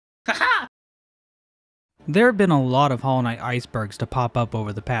There have been a lot of Hollow Knight icebergs to pop up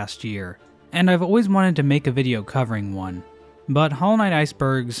over the past year, and I've always wanted to make a video covering one. But Hollow Knight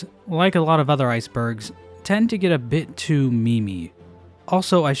icebergs, like a lot of other icebergs, tend to get a bit too memey.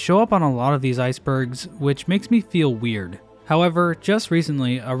 Also, I show up on a lot of these icebergs, which makes me feel weird. However, just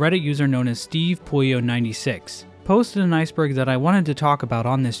recently, a Reddit user known as StevePuyo96 posted an iceberg that I wanted to talk about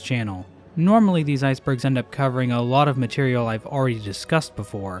on this channel. Normally these icebergs end up covering a lot of material I've already discussed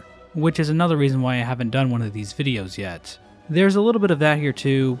before, which is another reason why I haven't done one of these videos yet. There's a little bit of that here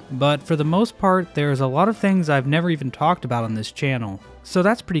too, but for the most part there's a lot of things I've never even talked about on this channel, so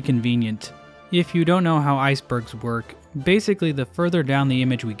that's pretty convenient. If you don't know how icebergs work, basically the further down the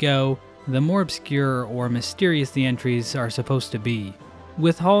image we go, the more obscure or mysterious the entries are supposed to be.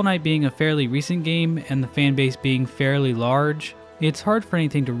 With Hollow Knight being a fairly recent game and the fanbase being fairly large, it's hard for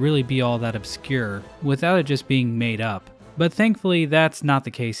anything to really be all that obscure without it just being made up. But thankfully that's not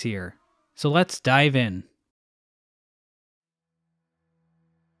the case here. So let's dive in.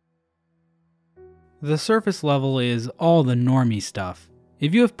 The surface level is all the normie stuff.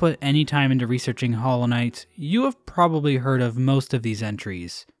 If you have put any time into researching Hollow Knight, you have probably heard of most of these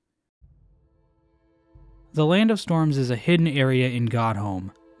entries. The Land of Storms is a hidden area in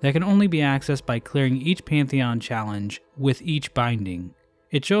Godhome that can only be accessed by clearing each Pantheon challenge with each binding.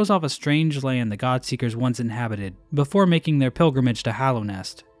 It shows off a strange land the Godseekers once inhabited before making their pilgrimage to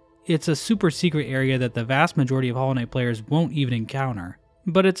Hallownest. It's a super secret area that the vast majority of Hollow Knight players won't even encounter.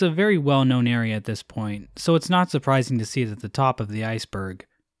 But it's a very well-known area at this point, so it's not surprising to see it at the top of the iceberg.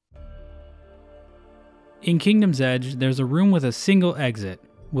 In Kingdom's Edge, there's a room with a single exit,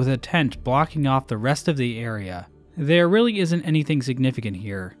 with a tent blocking off the rest of the area. There really isn't anything significant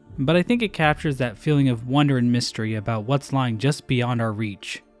here, but I think it captures that feeling of wonder and mystery about what's lying just beyond our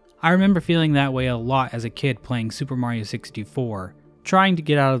reach. I remember feeling that way a lot as a kid playing Super Mario 64, trying to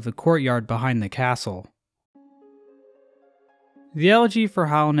get out of the courtyard behind the castle. The elegy for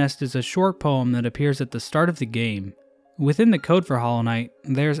Hallownest is a short poem that appears at the start of the game. Within the code for Hollow Knight,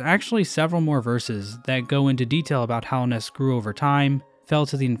 there's actually several more verses that go into detail about how Hallownest grew over time, fell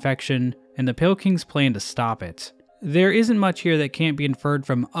to the infection, and the Pale King's plan to stop it. There isn't much here that can't be inferred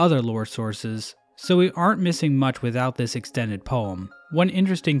from other lore sources, so we aren't missing much without this extended poem. One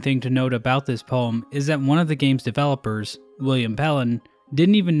interesting thing to note about this poem is that one of the game's developers, William Pellin,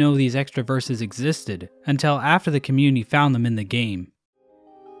 didn't even know these extra verses existed until after the community found them in the game.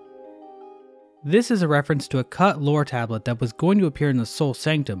 This is a reference to a cut lore tablet that was going to appear in the Soul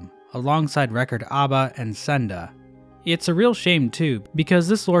Sanctum, alongside record Abba and Senda. It's a real shame too, because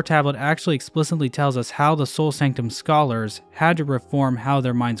this lore tablet actually explicitly tells us how the Soul Sanctum scholars had to reform how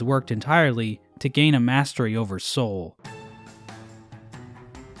their minds worked entirely to gain a mastery over Soul.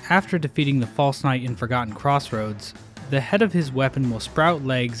 After defeating the False Knight in Forgotten Crossroads, the head of his weapon will sprout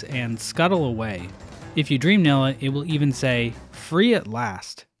legs and scuttle away. If you dream nail it, it will even say, "Free at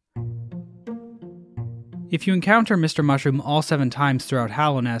last." If you encounter Mr. Mushroom all 7 times throughout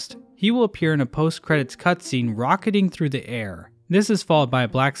Hallownest, he will appear in a post-credits cutscene rocketing through the air. This is followed by a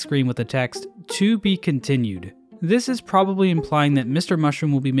black screen with the text, "To be continued." This is probably implying that Mr.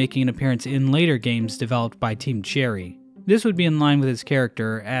 Mushroom will be making an appearance in later games developed by Team Cherry. This would be in line with his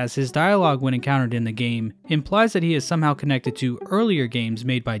character, as his dialogue when encountered in the game implies that he is somehow connected to earlier games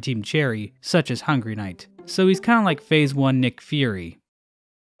made by Team Cherry, such as Hungry Knight. So he's kinda like Phase 1 Nick Fury.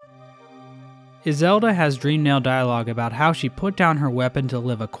 Izelda has Dreamnail dialogue about how she put down her weapon to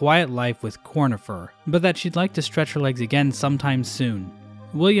live a quiet life with Cornifer, but that she'd like to stretch her legs again sometime soon.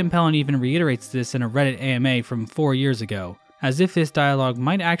 William Pellin even reiterates this in a Reddit AMA from 4 years ago, as if this dialogue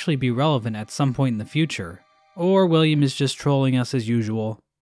might actually be relevant at some point in the future. Or William is just trolling us as usual.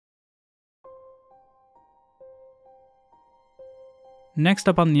 Next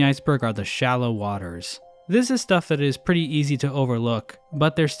up on the iceberg are the shallow waters. This is stuff that is pretty easy to overlook,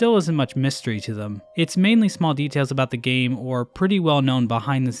 but there still isn't much mystery to them. It's mainly small details about the game or pretty well known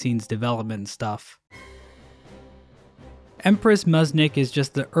behind the scenes development stuff. Empress Muznik is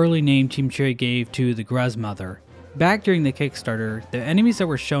just the early name Team Cherry gave to the Gruz Mother. Back during the Kickstarter, the enemies that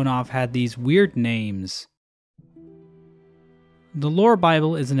were shown off had these weird names. The Lore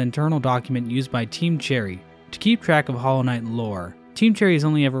Bible is an internal document used by Team Cherry to keep track of Hollow Knight lore. Team Cherry has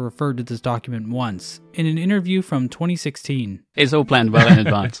only ever referred to this document once, in an interview from 2016. It's all planned well in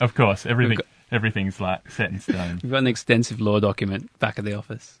advance. Of course, everything's like set in stone. We've got an extensive lore document back at the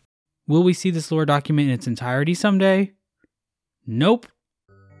office. Will we see this lore document in its entirety someday? Nope.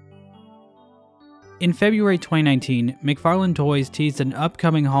 In February 2019, McFarlane Toys teased an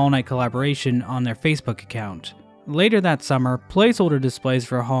upcoming Hollow Knight collaboration on their Facebook account. Later that summer, placeholder displays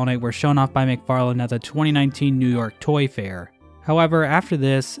for Hollow Knight were shown off by McFarlane at the 2019 New York Toy Fair. However, after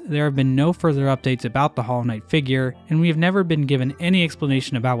this, there have been no further updates about the Hollow Knight figure, and we have never been given any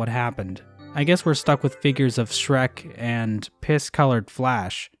explanation about what happened. I guess we're stuck with figures of Shrek and piss-colored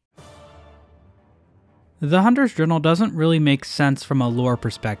Flash. The Hunter's Journal doesn't really make sense from a lore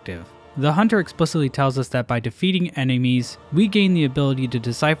perspective. The Hunter explicitly tells us that by defeating enemies, we gain the ability to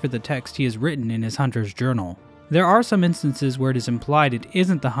decipher the text he has written in his Hunter's Journal. There are some instances where it is implied it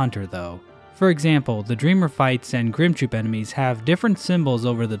isn't the Hunter though. For example, the Dreamer fights and Grimtroop enemies have different symbols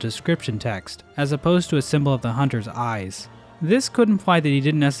over the description text, as opposed to a symbol of the Hunter's eyes. This could imply that he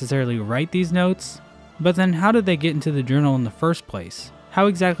didn't necessarily write these notes, but then how did they get into the journal in the first place? How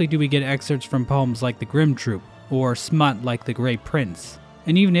exactly do we get excerpts from poems like the Grimtroop, or smut like the Grey Prince?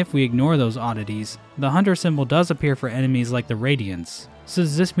 And even if we ignore those oddities, the Hunter symbol does appear for enemies like the Radiants. So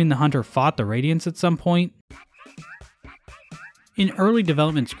does this mean the Hunter fought the Radiants at some point? In early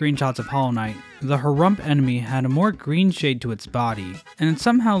development screenshots of Hollow Knight, the Harump enemy had a more green shade to its body, and it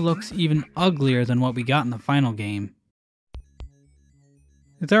somehow looks even uglier than what we got in the final game.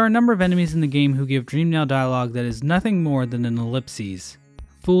 There are a number of enemies in the game who give Dreamnail dialogue that is nothing more than an ellipses.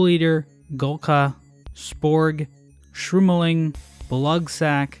 Fool Eater, Gulka, Sporg, Shroomeling,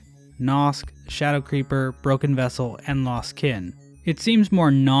 Bulugsack, Nosk, Shadow Creeper, Broken Vessel, and Lost Kin. It seems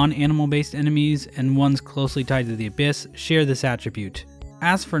more non-animal based enemies and ones closely tied to the Abyss share this attribute.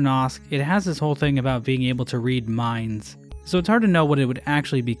 As for Nosk, it has this whole thing about being able to read minds, so it's hard to know what it would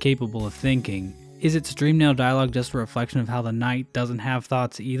actually be capable of thinking. Is its Dreamnail dialogue just a reflection of how the Knight doesn't have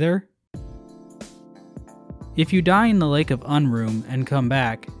thoughts either? If you die in the Lake of Unroom and come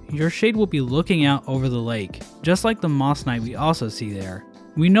back, your shade will be looking out over the lake, just like the Moss Knight we also see there.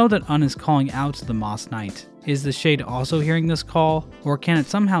 We know that Un is calling out to the Moss Knight. Is the shade also hearing this call, or can it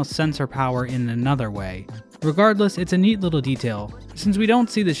somehow sense her power in another way? Regardless, it's a neat little detail, since we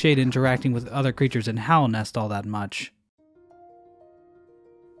don't see the shade interacting with other creatures in Hallownest all that much.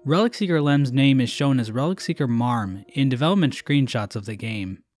 Relic Seeker Lem's name is shown as Relic Seeker Marm in development screenshots of the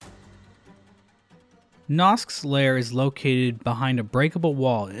game. Nosk's lair is located behind a breakable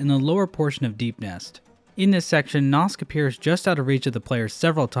wall in the lower portion of Deep Nest. In this section, Nosk appears just out of reach of the players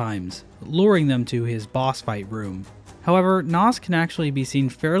several times, luring them to his boss fight room. However, Nosk can actually be seen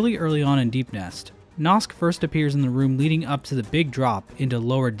fairly early on in Deep Nest. Nosk first appears in the room leading up to the big drop into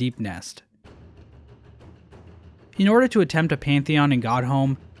lower Deep Nest. In order to attempt a Pantheon in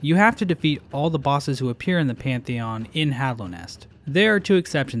Godhome, you have to defeat all the bosses who appear in the Pantheon in Hallownest. There are two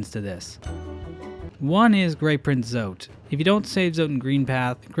exceptions to this. One is Grey Prince Zote. If you don't save Zote in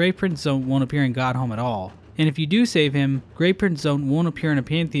Greenpath, Grey Prince Zote won't appear in Godhome at all. And if you do save him, Grey Prince Zote won't appear in a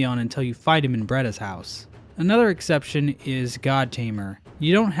Pantheon until you fight him in Bretta's house. Another exception is God Tamer.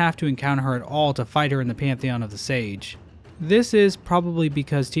 You don't have to encounter her at all to fight her in the Pantheon of the Sage. This is probably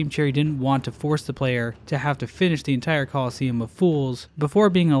because Team Cherry didn't want to force the player to have to finish the entire Colosseum of Fools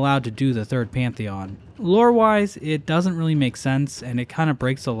before being allowed to do the third Pantheon. Lore-wise, it doesn't really make sense, and it kind of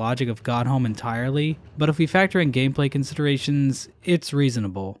breaks the logic of Godhome entirely, but if we factor in gameplay considerations, it's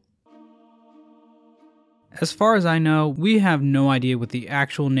reasonable. As far as I know, we have no idea what the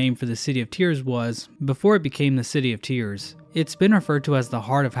actual name for the City of Tears was before it became the City of Tears. It's been referred to as the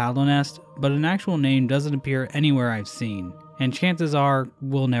Heart of Hallownest, but an actual name doesn't appear anywhere I've seen, and chances are,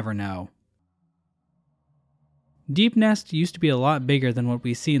 we'll never know. Deep Nest used to be a lot bigger than what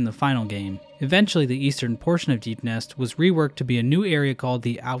we see in the final game. Eventually, the eastern portion of Deep Nest was reworked to be a new area called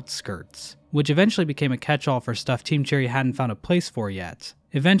the Outskirts, which eventually became a catch-all for stuff Team Cherry hadn't found a place for yet.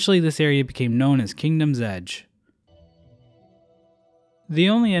 Eventually, this area became known as Kingdom's Edge. The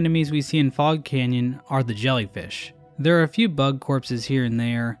only enemies we see in Fog Canyon are the jellyfish. There are a few bug corpses here and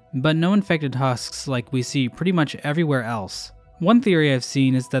there, but no infected husks like we see pretty much everywhere else. One theory I've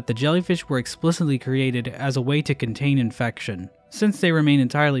seen is that the jellyfish were explicitly created as a way to contain infection, since they remain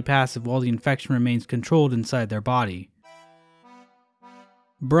entirely passive while the infection remains controlled inside their body.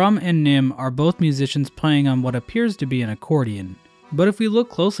 Brum and Nim are both musicians playing on what appears to be an accordion, but if we look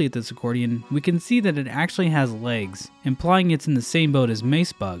closely at this accordion, we can see that it actually has legs, implying it's in the same boat as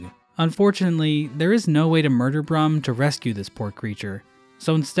Macebug. Unfortunately, there is no way to murder Brum to rescue this poor creature,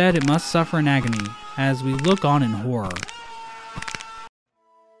 so instead it must suffer in agony as we look on in horror.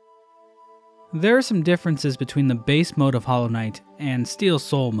 There are some differences between the base mode of Hollow Knight and Steel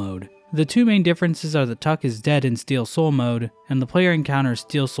Soul mode. The two main differences are that Tuck is dead in Steel Soul mode, and the player encounters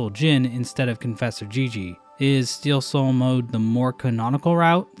Steel Soul Jin instead of Confessor Gigi. Is Steel Soul mode the more canonical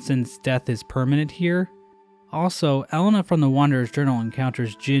route, since death is permanent here? Also, Elena from the Wanderer's Journal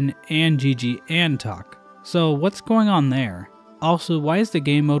encounters Jin and Gigi and Tuck. So what's going on there? Also, why is the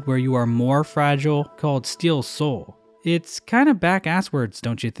game mode where you are more fragile called Steel Soul? It's kinda back-asswards,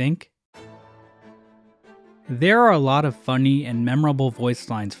 don't you think? There are a lot of funny and memorable voice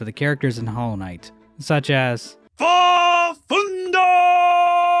lines for the characters in Hollow Knight, such as Fafunda!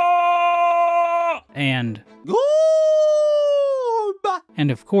 and Gooba!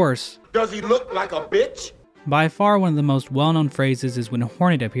 and of course, Does he look like a bitch? by far one of the most well-known phrases is when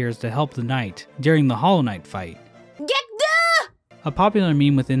Hornet appears to help the knight during the Hollow Knight fight. A popular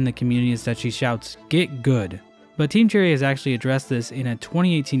meme within the community is that she shouts, "Get good." But Team Cherry has actually addressed this in a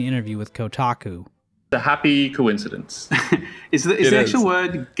 2018 interview with Kotaku. A happy coincidence. Is the actual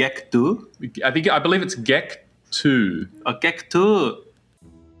word gektu? I believe it's gek2. Or gektu?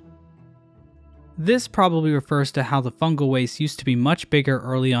 This probably refers to how the fungal waste used to be much bigger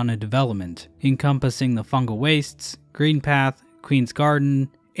early on in development, encompassing the fungal wastes, Green Path, Queen's Garden,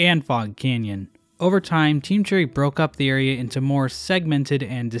 and Fog Canyon. Over time, Team Cherry broke up the area into more segmented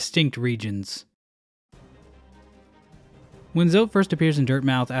and distinct regions. When Zote first appears in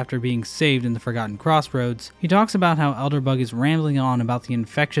Dirtmouth after being saved in the Forgotten Crossroads, he talks about how Elderbug is rambling on about the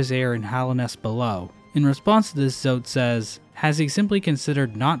infectious air in Hallownest below. In response to this, Zote says, "Has he simply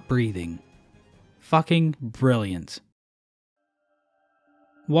considered not breathing?" Fucking brilliant.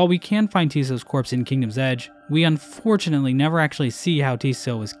 While we can find Tiso's corpse in Kingdom's Edge, we unfortunately never actually see how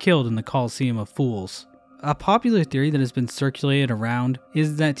Tiso was killed in the Coliseum of Fools. A popular theory that has been circulated around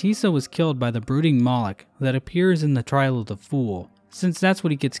is that Tiso was killed by the brooding Moloch that appears in the Trial of the Fool, since that's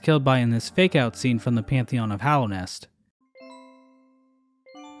what he gets killed by in this fake-out scene from the Pantheon of Hallownest.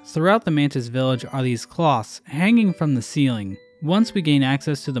 Throughout the Mantis village are these cloths hanging from the ceiling. Once we gain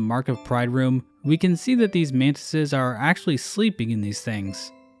access to the Mark of Pride room, we can see that these mantises are actually sleeping in these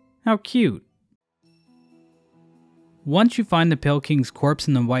things. How cute. Once you find the Pale King's corpse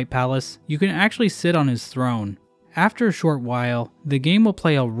in the White Palace, you can actually sit on his throne. After a short while, the game will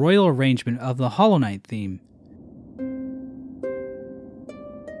play a royal arrangement of the Hollow Knight theme.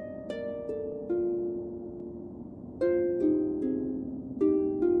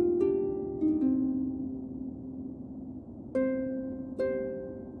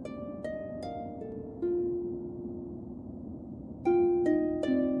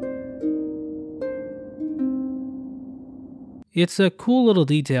 It's a cool little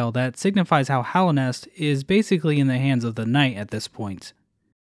detail that signifies how Hallownest is basically in the hands of the knight at this point.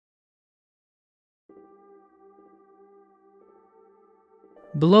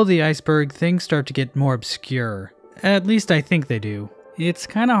 Below the iceberg, things start to get more obscure. At least I think they do. It's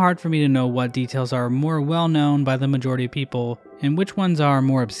kinda hard for me to know what details are more well known by the majority of people, and which ones are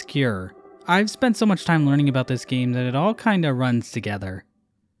more obscure. I've spent so much time learning about this game that it all kinda runs together.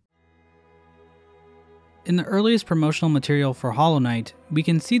 In the earliest promotional material for Hollow Knight, we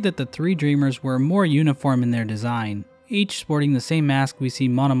can see that the three Dreamers were more uniform in their design, each sporting the same mask we see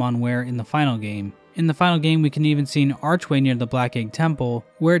Monomon wear in the final game. In the final game, we can even see an archway near the Black Egg Temple,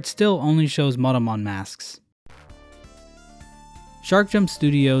 where it still only shows Monomon masks. Shark Jump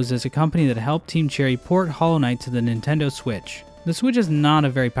Studios is a company that helped Team Cherry port Hollow Knight to the Nintendo Switch. The Switch is not a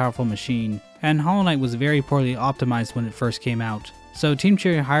very powerful machine, and Hollow Knight was very poorly optimized when it first came out. So Team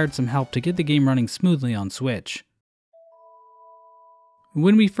Cherry hired some help to get the game running smoothly on Switch.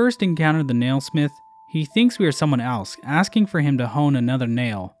 When we first encounter the nailsmith, he thinks we are someone else, asking for him to hone another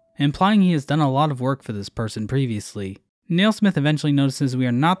nail, implying he has done a lot of work for this person previously. Nailsmith eventually notices we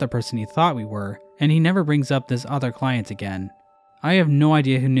are not the person he thought we were, and he never brings up this other client again. I have no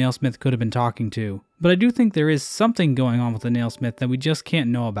idea who Nailsmith could have been talking to, but I do think there is something going on with the Nailsmith that we just can't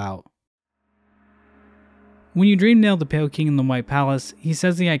know about. When you dream nail the Pale King in the White Palace, he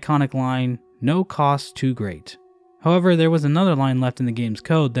says the iconic line, "No cost too great." However, there was another line left in the game's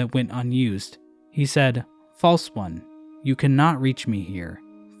code that went unused. He said, "False one, you cannot reach me here."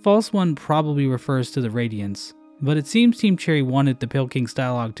 False one probably refers to the Radiance, but it seems Team Cherry wanted the Pale King's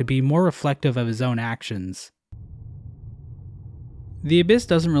dialogue to be more reflective of his own actions. The Abyss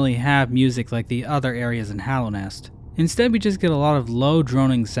doesn't really have music like the other areas in Hallownest. Instead, we just get a lot of low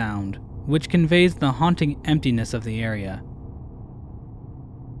droning sound, which conveys the haunting emptiness of the area.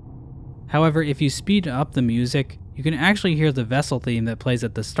 However, if you speed up the music, you can actually hear the Vessel theme that plays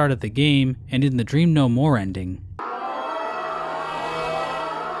at the start of the game and in the Dream No More ending.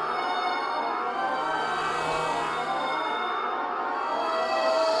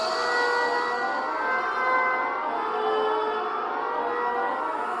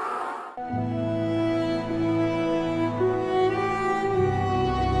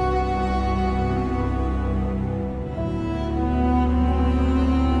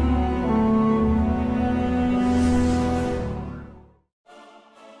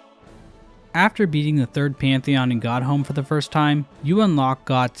 After beating the 3rd Pantheon in Godhome for the first time, you unlock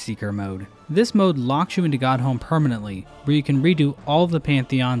Godseeker mode. This mode locks you into Godhome permanently, where you can redo all of the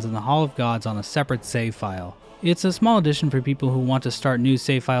Pantheons in the Hall of Gods on a separate save file. It's a small addition for people who want to start new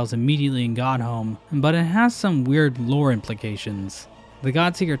save files immediately in Godhome, but it has some weird lore implications. The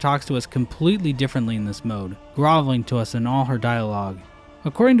Godseeker talks to us completely differently in this mode, groveling to us in all her dialogue.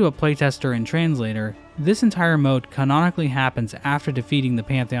 According to a playtester and translator, this entire mode canonically happens after defeating the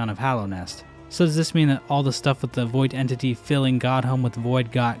Pantheon of Hallownest. So does this mean that all the stuff with the Void entity filling Godhome with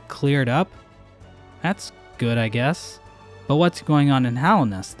Void got cleared up? That's good, I guess. But what's going on in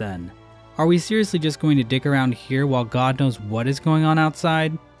Hallownest then? Are we seriously just going to dick around here while God knows what is going on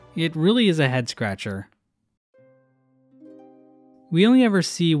outside? It really is a head scratcher. We only ever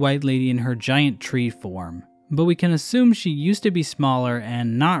see White Lady in her giant tree form, but we can assume she used to be smaller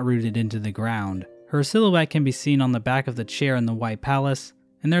and not rooted into the ground. Her silhouette can be seen on the back of the chair in the White Palace,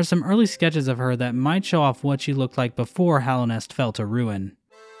 and there are some early sketches of her that might show off what she looked like before Hallownest fell to ruin.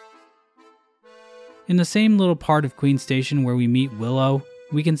 In the same little part of Queen Station where we meet Willow,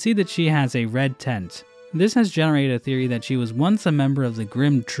 we can see that she has a red tent. This has generated a theory that she was once a member of the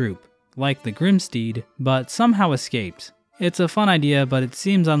Grim Troop, like the Grimsteed, but somehow escaped. It's a fun idea, but it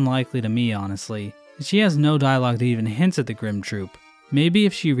seems unlikely to me, honestly. She has no dialogue that even hints at the Grim Troop. Maybe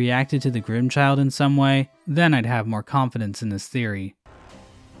if she reacted to the Grimchild in some way, then I'd have more confidence in this theory.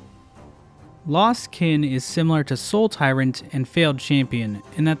 Lost Kin is similar to Soul Tyrant and Failed Champion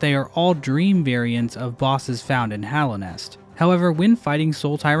in that they are all dream variants of bosses found in Hallownest. However, when fighting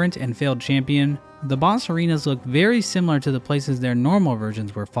Soul Tyrant and Failed Champion, the boss arenas look very similar to the places their normal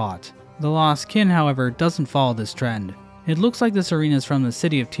versions were fought. The Lost Kin, however, doesn't follow this trend. It looks like this arena is from the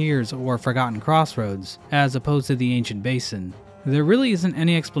City of Tears or Forgotten Crossroads, as opposed to the Ancient Basin. There really isn't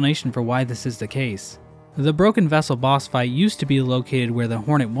any explanation for why this is the case. The Broken Vessel boss fight used to be located where the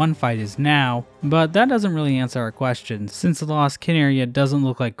Hornet 1 fight is now, but that doesn't really answer our question, since the Lost Kin area doesn't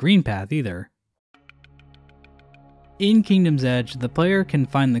look like Green Path either. In Kingdom's Edge, the player can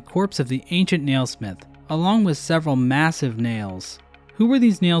find the corpse of the ancient nailsmith, along with several massive nails. Who were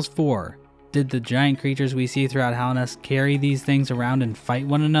these nails for? Did the giant creatures we see throughout Hallownest carry these things around and fight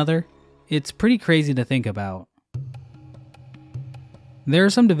one another? It's pretty crazy to think about. There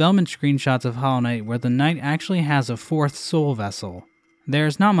are some development screenshots of Hollow Knight where the knight actually has a 4th soul vessel.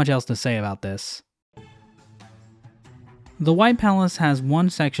 There's not much else to say about this. The White Palace has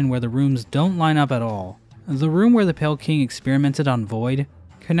one section where the rooms don't line up at all. The room where the Pale King experimented on Void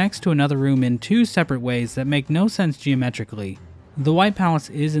connects to another room in 2 separate ways that make no sense geometrically. The White Palace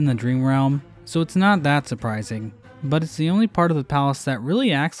is in the Dream Realm, so it's not that surprising, but it's the only part of the palace that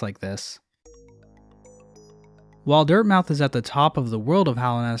really acts like this. While Dirtmouth is at the top of the world of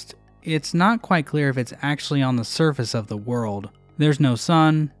Hallownest, it's not quite clear if it's actually on the surface of the world. There's no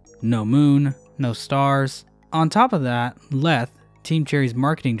sun, no moon, no stars. On top of that, Leth, Team Cherry's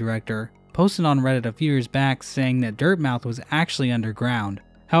marketing director, posted on Reddit a few years back saying that Dirtmouth was actually underground.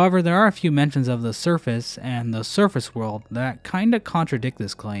 However, there are a few mentions of the surface and the surface world that kinda contradict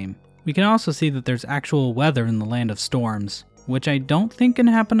this claim. We can also see that there's actual weather in the Land of Storms, which I don't think can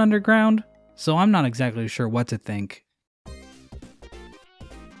happen underground, so I'm not exactly sure what to think.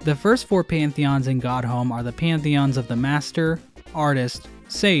 The first 4 pantheons in Godhome are the pantheons of the Master, Artist,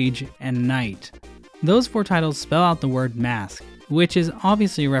 Sage, and Knight. Those 4 titles spell out the word mask, which is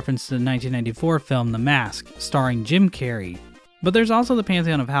obviously a reference to the 1994 film The Mask, starring Jim Carrey. But there's also the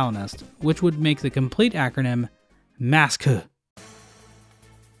Pantheon of Hallownest, which would make the complete acronym MASK.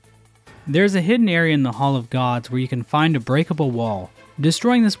 There's a hidden area in the Hall of Gods where you can find a breakable wall.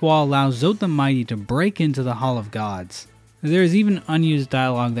 Destroying this wall allows Zote the Mighty to break into the Hall of Gods. There is even unused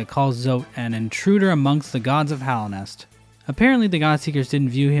dialogue that calls Zote an intruder amongst the gods of Hallownest. Apparently the Godseekers didn't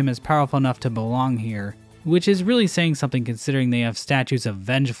view him as powerful enough to belong here, which is really saying something considering they have statues of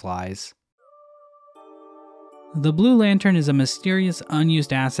Vengeflies. The Blue Lantern is a mysterious,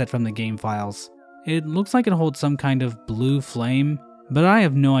 unused asset from the game files. It looks like it holds some kind of blue flame, but I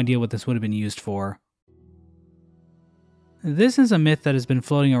have no idea what this would have been used for. This is a myth that has been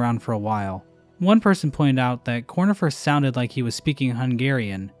floating around for a while. One person pointed out that Cornifer sounded like he was speaking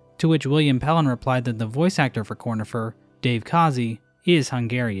Hungarian, to which William Pellin replied that the voice actor for Cornifer, Dave Kazi, is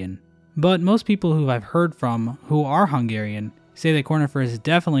Hungarian. But most people who I've heard from who are Hungarian say that Cornifer is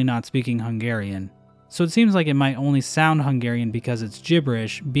definitely not speaking Hungarian. So it seems like it might only sound Hungarian because it's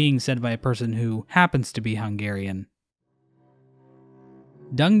gibberish being said by a person who happens to be Hungarian.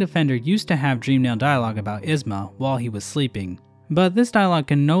 Dung Defender used to have Dreamnail dialogue about Isma while he was sleeping, but this dialogue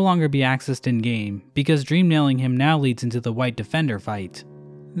can no longer be accessed in-game because Dreamnailing him now leads into the White Defender fight.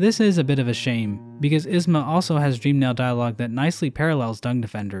 This is a bit of a shame, because Isma also has Dreamnail dialogue that nicely parallels Dung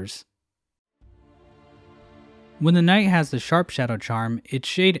Defender's. When the knight has the Sharp Shadow charm, its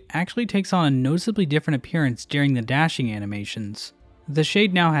shade actually takes on a noticeably different appearance during the dashing animations. The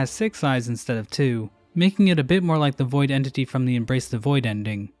shade now has 6 eyes instead of 2, making it a bit more like the Void entity from the Embrace the Void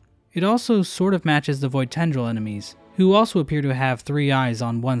ending. It also sort of matches the Void Tendril enemies, who also appear to have 3 eyes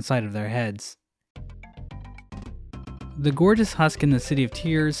on one side of their heads. The gorgeous husk in the City of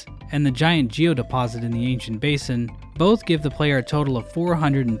Tears and the giant geo deposit in the Ancient Basin both give the player a total of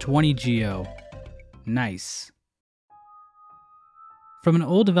 420 geo. Nice. From an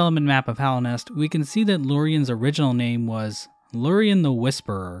old development map of Hallownest, we can see that Lurien's original name was Lurien the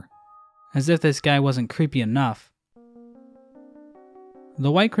Whisperer. As if this guy wasn't creepy enough.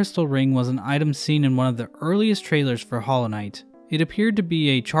 The White Crystal Ring was an item seen in one of the earliest trailers for Hollow Knight. It appeared to be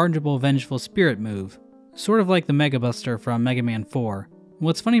a chargeable Vengeful Spirit move, sort of like the Mega Buster from Mega Man 4.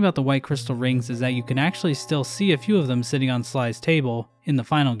 What's funny about the White Crystal Rings is that you can actually still see a few of them sitting on Sly's table in the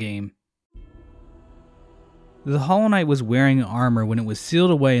final game. The Hollow Knight was wearing armor when it was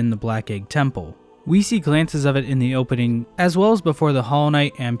sealed away in the Black Egg Temple. We see glances of it in the opening, as well as before the Hollow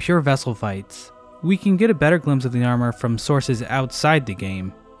Knight and Pure Vessel fights. We can get a better glimpse of the armor from sources outside the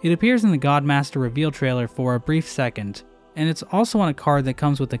game. It appears in the Godmaster reveal trailer for a brief second, and it's also on a card that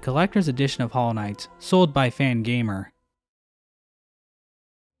comes with the collector's edition of Hollow Knight, sold by Fangamer.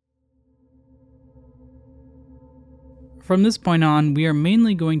 From this point on, we are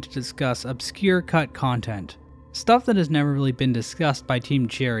mainly going to discuss obscure cut content, stuff that has never really been discussed by Team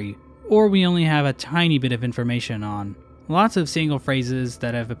Cherry, or we only have a tiny bit of information on. Lots of single phrases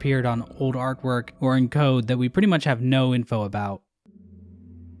that have appeared on old artwork or in code that we pretty much have no info about.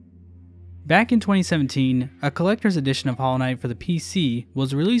 Back in 2017, a collector's edition of Hollow Knight for the PC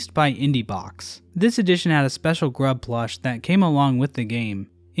was released by IndieBox. This edition had a special Grub plush that came along with the game.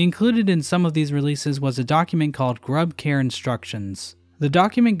 Included in some of these releases was a document called Grub Care Instructions. The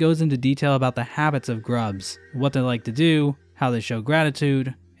document goes into detail about the habits of grubs, what they like to do, how they show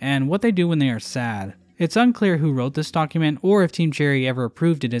gratitude, and what they do when they are sad. It's unclear who wrote this document or if Team Cherry ever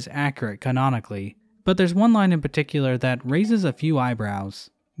approved it as accurate canonically, but there's one line in particular that raises a few eyebrows.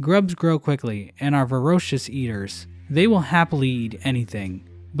 Grubs grow quickly and are ferocious eaters. They will happily eat anything,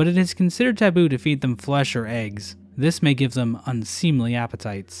 but it is considered taboo to feed them flesh or eggs. This may give them unseemly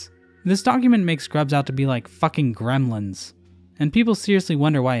appetites. This document makes grubs out to be like fucking gremlins, and people seriously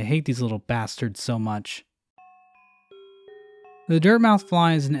wonder why I hate these little bastards so much. The Dirtmouth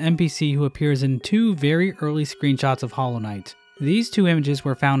Fly is an NPC who appears in 2 very early screenshots of Hollow Knight. These 2 images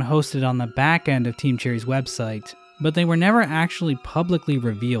were found hosted on the back end of Team Cherry's website, but they were never actually publicly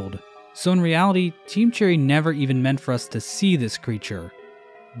revealed. So in reality, Team Cherry never even meant for us to see this creature.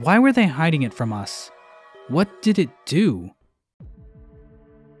 Why were they hiding it from us? What did it do?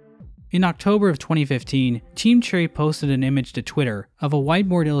 In October of 2015, Team Cherry posted an image to Twitter of a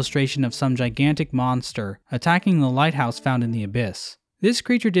whiteboard illustration of some gigantic monster attacking the lighthouse found in the abyss. This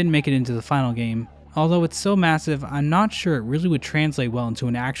creature didn't make it into the final game, although it's so massive I'm not sure it really would translate well into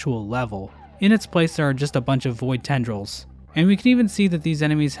an actual level. In its place there are just a bunch of void tendrils. And we can even see that these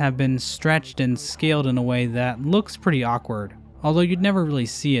enemies have been stretched and scaled in a way that looks pretty awkward, although you'd never really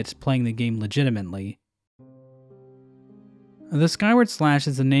see it playing the game legitimately. The Skyward Slash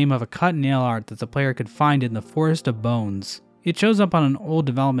is the name of a cut nail art that the player could find in the Forest of Bones. It shows up on an old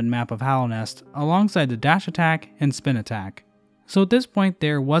development map of Hallownest alongside the dash attack and spin attack. So at this point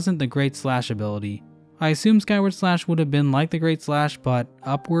there wasn't the Great Slash ability. I assume Skyward Slash would have been like the Great Slash but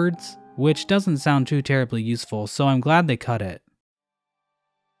upwards, which doesn't sound too terribly useful, so I'm glad they cut it.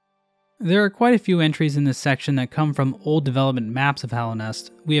 There are quite a few entries in this section that come from old development maps of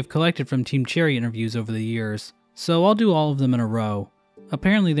Hallownest we have collected from Team Cherry interviews over the years. So I'll do all of them in a row.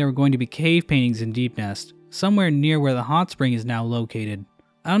 Apparently there were going to be cave paintings in Deep Nest, somewhere near where the hot spring is now located.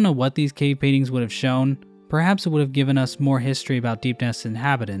 I don't know what these cave paintings would have shown. Perhaps it would have given us more history about Deep Nest's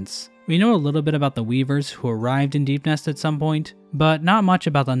inhabitants. We know a little bit about the Weavers who arrived in Deep Nest at some point, but not much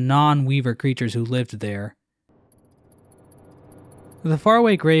about the non-Weaver creatures who lived there. The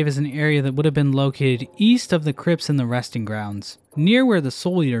Faraway Grave is an area that would have been located east of the crypts and the resting grounds, near where the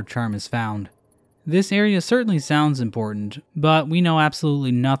Soul Eater charm is found. This area certainly sounds important, but we know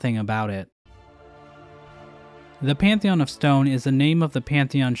absolutely nothing about it. The Pantheon of Stone is the name of the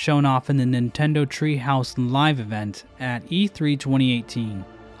Pantheon shown off in the Nintendo Treehouse Live event at E3 2018.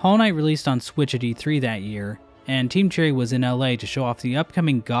 Hollow Knight released on Switch at E3 that year, and Team Cherry was in LA to show off the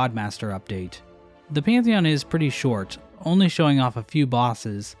upcoming Godmaster update. The Pantheon is pretty short, only showing off a few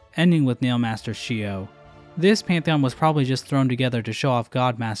bosses, ending with Nailmaster Shio. This Pantheon was probably just thrown together to show off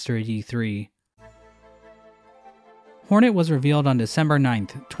Godmaster at E3. Hornet was revealed on December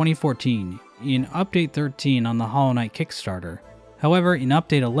 9th, 2014, in Update 13 on the Hollow Knight Kickstarter. However, in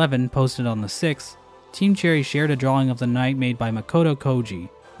Update 11 posted on the 6th, Team Cherry shared a drawing of the knight made by Makoto Koji,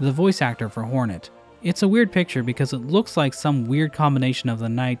 the voice actor for Hornet. It's a weird picture because it looks like some weird combination of the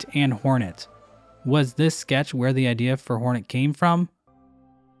knight and Hornet. Was this sketch where the idea for Hornet came from?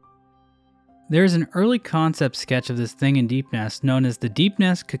 There is an early concept sketch of this thing in Deep Nest known as the Deep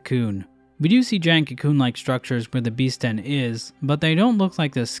Nest Cocoon. We do see giant cocoon-like structures where the beast den is, but they don't look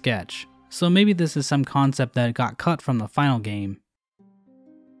like this sketch, so maybe this is some concept that got cut from the final game.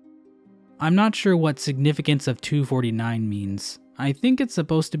 I'm not sure what significance of 249 means. I think it's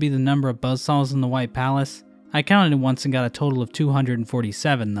supposed to be the number of buzzsaws in the White Palace. I counted it once and got a total of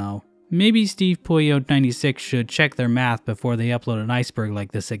 247 though. Maybe Steve Puyo 96 should check their math before they upload an iceberg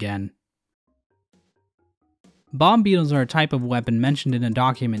like this again. Bomb beetles are a type of weapon mentioned in a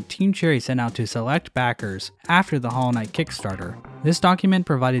document Team Cherry sent out to select backers after the Hollow Knight Kickstarter. This document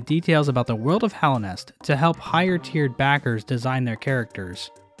provided details about the world of Hallownest to help higher tiered backers design their characters.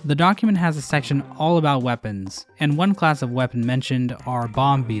 The document has a section all about weapons, and one class of weapon mentioned are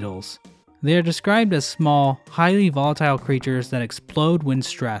bomb beetles. They are described as small, highly volatile creatures that explode when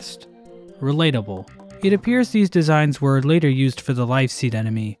stressed. Relatable. It appears these designs were later used for the Life Seed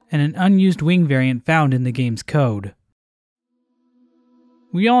enemy, and an unused wing variant found in the game's code.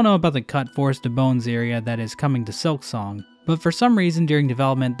 We all know about the cut Forest of Bones area that is coming to Silksong, but for some reason during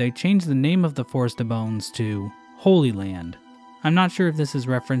development they changed the name of the Forest of Bones to Holy Land. I'm not sure if this is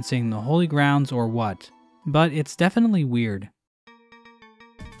referencing the Holy Grounds or what, but it's definitely weird.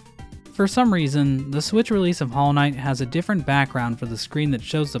 For some reason, the Switch release of Hollow Knight has a different background for the screen that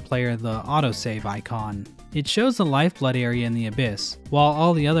shows the player the autosave icon. It shows the lifeblood area in the Abyss, while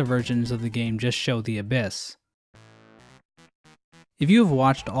all the other versions of the game just show the Abyss. If you have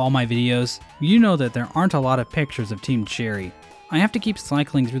watched all my videos, you know that there aren't a lot of pictures of Team Cherry. I have to keep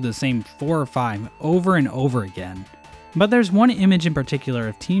cycling through the same 4 or 5 over and over again. But there's one image in particular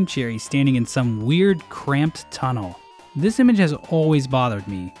of Team Cherry standing in some weird, cramped tunnel. This image has always bothered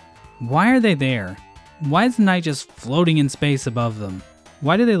me. Why are they there? Why is the knight just floating in space above them?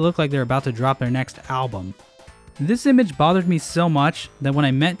 Why do they look like they're about to drop their next album? This image bothered me so much that when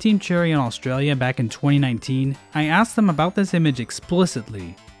I met Team Cherry in Australia back in 2019, I asked them about this image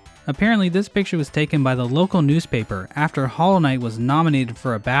explicitly. Apparently this picture was taken by the local newspaper after Hollow Knight was nominated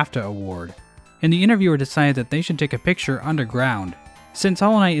for a BAFTA award, and the interviewer decided that they should take a picture underground, since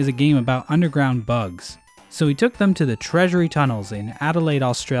Hollow Knight is a game about underground bugs. So he took them to the Treasury Tunnels in Adelaide,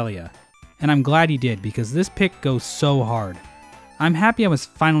 Australia, and I'm glad he did because this pic goes so hard. I'm happy I was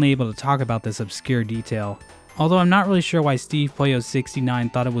finally able to talk about this obscure detail, although I'm not really sure why Steve Puyo 69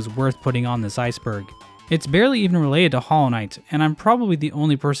 thought it was worth putting on this iceberg. It's barely even related to Hollow Knight, and I'm probably the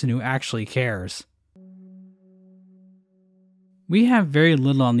only person who actually cares. We have very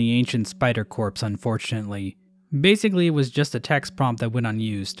little on the ancient spider corpse, unfortunately. Basically, it was just a text prompt that went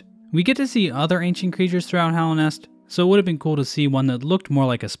unused. We get to see other ancient creatures throughout Hallownest, so it would have been cool to see one that looked more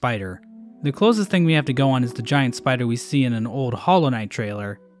like a spider. The closest thing we have to go on is the giant spider we see in an old Hollow Knight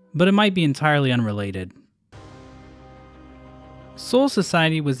trailer, but it might be entirely unrelated. Soul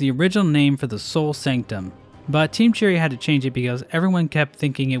Society was the original name for the Soul Sanctum, but Team Cherry had to change it because everyone kept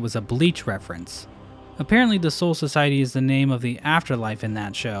thinking it was a Bleach reference. Apparently the Soul Society is the name of the afterlife in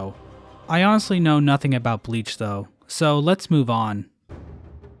that show. I honestly know nothing about Bleach though, so let's move on.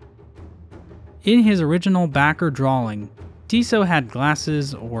 In his original backer drawing, Tiso had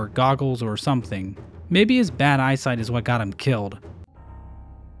glasses or goggles or something. Maybe his bad eyesight is what got him killed.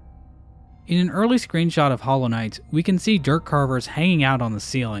 In an early screenshot of Hollow Knight, we can see dirt carvers hanging out on the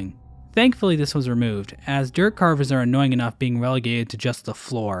ceiling. Thankfully this was removed, as dirt carvers are annoying enough being relegated to just the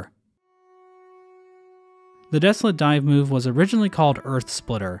floor. The Desolate Dive move was originally called Earth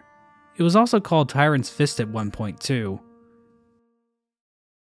Splitter. It was also called Tyrant's Fist at one point too.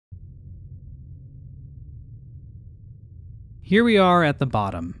 Here we are at the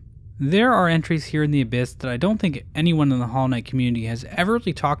bottom. There are entries here in the Abyss that I don't think anyone in the Hollow Knight community has ever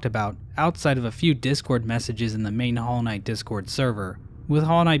really talked about outside of a few Discord messages in the main Hollow Knight Discord server. With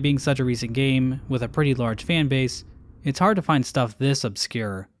Hollow Knight being such a recent game, with a pretty large fanbase, it's hard to find stuff this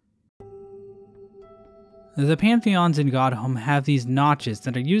obscure. The Pantheons in Godhome have these notches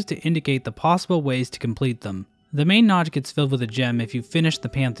that are used to indicate the possible ways to complete them. The main notch gets filled with a gem if you finish the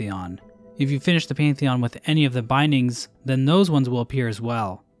Pantheon. If you finish the Pantheon with any of the bindings, then those ones will appear as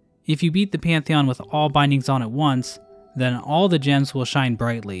well. If you beat the Pantheon with all bindings on at once, then all the gems will shine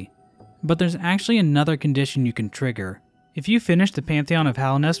brightly. But there's actually another condition you can trigger. If you finish the Pantheon of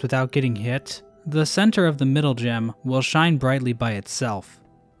Hallownest without getting hit, the center of the middle gem will shine brightly by itself.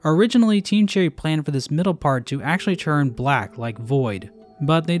 Originally, Team Cherry planned for this middle part to actually turn black like Void,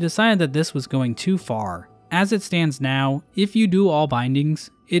 but they decided that this was going too far. As it stands now, if you do all bindings,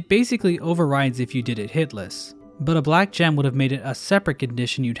 It basically overrides if you did it hitless, but a black gem would have made it a separate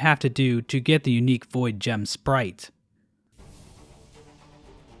condition you'd have to do to get the unique void gem sprite.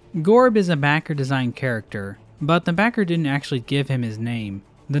 Gorb is a backer designed character, but the backer didn't actually give him his name.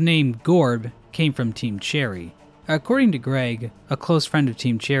 The name Gorb came from Team Cherry. According to Greg, a close friend of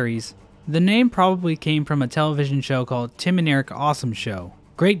Team Cherry's, the name probably came from a television show called Tim and Eric Awesome Show.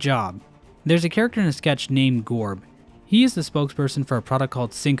 Great job. There's a character in a sketch named Gorb. He is the spokesperson for a product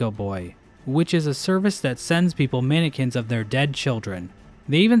called Cinco Boy, which is a service that sends people mannequins of their dead children.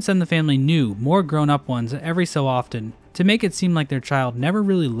 They even send the family new, more grown-up ones every so often to make it seem like their child never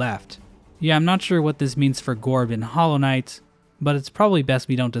really left. Yeah, I'm not sure what this means for Gorb in Hollow Knight, but it's probably best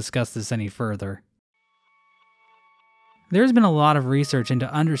we don't discuss this any further. There's been a lot of research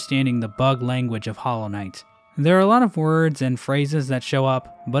into understanding the bug language of Hollow Knight. There are a lot of words and phrases that show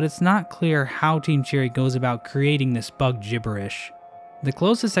up, but it's not clear how Team Cherry goes about creating this bug gibberish. The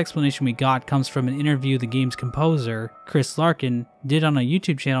closest explanation we got comes from an interview the game's composer, Chris Larkin, did on a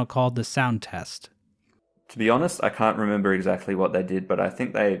YouTube channel called The Sound Test. To be honest, I can't remember exactly what they did, but I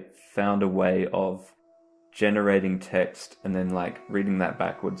think they found a way of generating text and then like reading that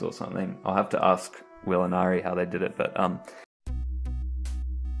backwards or something. I'll have to ask Will and Ari how they did it, but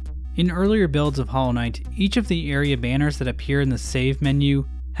In earlier builds of Hollow Knight, each of the area banners that appear in the save menu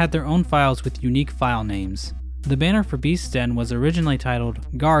had their own files with unique file names. The banner for Beast's Den was originally titled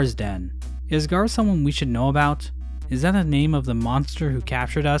Gar's Den. Is Gar someone we should know about? Is that the name of the monster who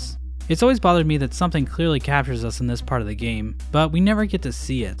captured us? It's always bothered me that something clearly captures us in this part of the game, but we never get to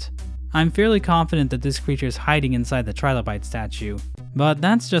see it. I'm fairly confident that this creature is hiding inside the Trilobite statue, but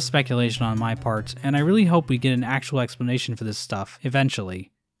that's just speculation on my part, and I really hope we get an actual explanation for this stuff,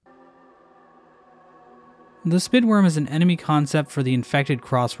 eventually. The Spidworm is an enemy concept for the infected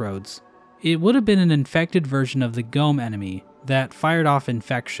Crossroads. It would have been an infected version of the Gome enemy that fired off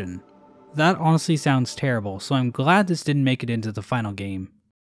infection. That honestly sounds terrible, so I'm glad this didn't make it into the final game.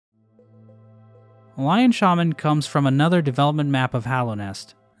 Lion Shaman comes from another development map of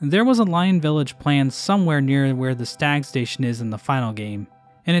Hallownest. There was a lion village planned somewhere near where the stag station is in the final game,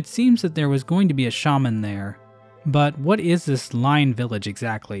 and it seems that there was going to be a shaman there. But what is this lion village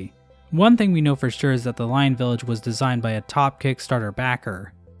exactly? One thing we know for sure is that the lion village was designed by a top Kickstarter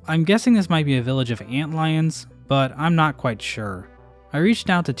backer. I'm guessing this might be a village of antlions, but I'm not quite sure. I reached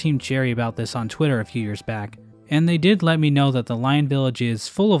out to Team Cherry about this on Twitter a few years back, and they did let me know that the lion village is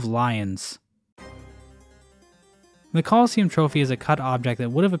full of lions. The Colosseum trophy is a cut object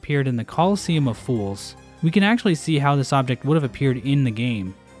that would have appeared in the Colosseum of Fools. We can actually see how this object would have appeared in the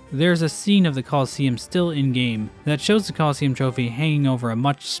game. There's a scene of the Colosseum still in-game that shows the Colosseum trophy hanging over a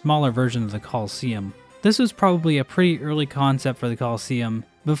much smaller version of the Colosseum. This was probably a pretty early concept for the Colosseum,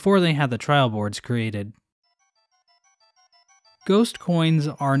 before they had the trial boards created. Ghost coins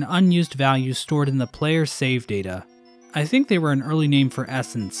are an unused value stored in the player's save data. I think they were an early name for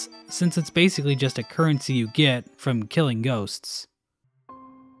essence, since it's basically just a currency you get from killing ghosts.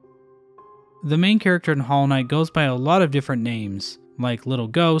 The main character in Hollow Knight goes by a lot of different names, like Little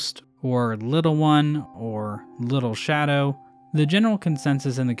Ghost, or Little One, or Little Shadow. The general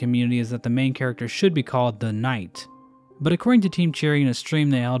consensus in the community is that the main character should be called the Knight. But according to Team Cherry in a stream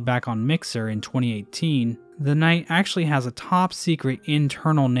they held back on Mixer in 2018, the Knight actually has a top secret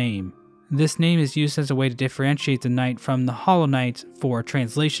internal name. This name is used as a way to differentiate the Knight from the Hollow Knight for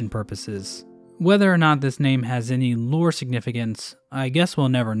translation purposes. Whether or not this name has any lore significance, I guess we'll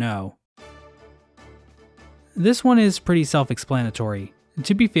never know. This one is pretty self-explanatory.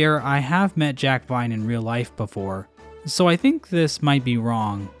 To be fair, I have met Jack Vine in real life before, so I think this might be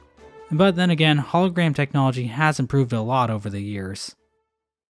wrong. But then again, hologram technology has improved a lot over the years.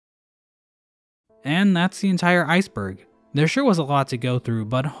 And that's the entire Iceberg. There sure was a lot to go through,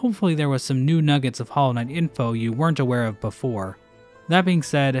 but hopefully there was some new nuggets of Hollow Knight info you weren't aware of before. That being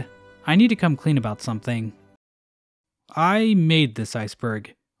said, I need to come clean about something. I made this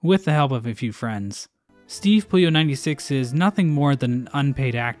Iceberg, with the help of a few friends. Steve Puyo96 is nothing more than an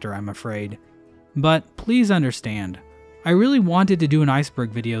unpaid actor, I'm afraid. But please understand, I really wanted to do an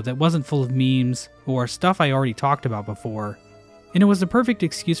Iceberg video that wasn't full of memes or stuff I already talked about before. And it was the perfect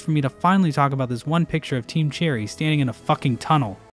excuse for me to finally talk about this one picture of Team Cherry standing in a fucking tunnel.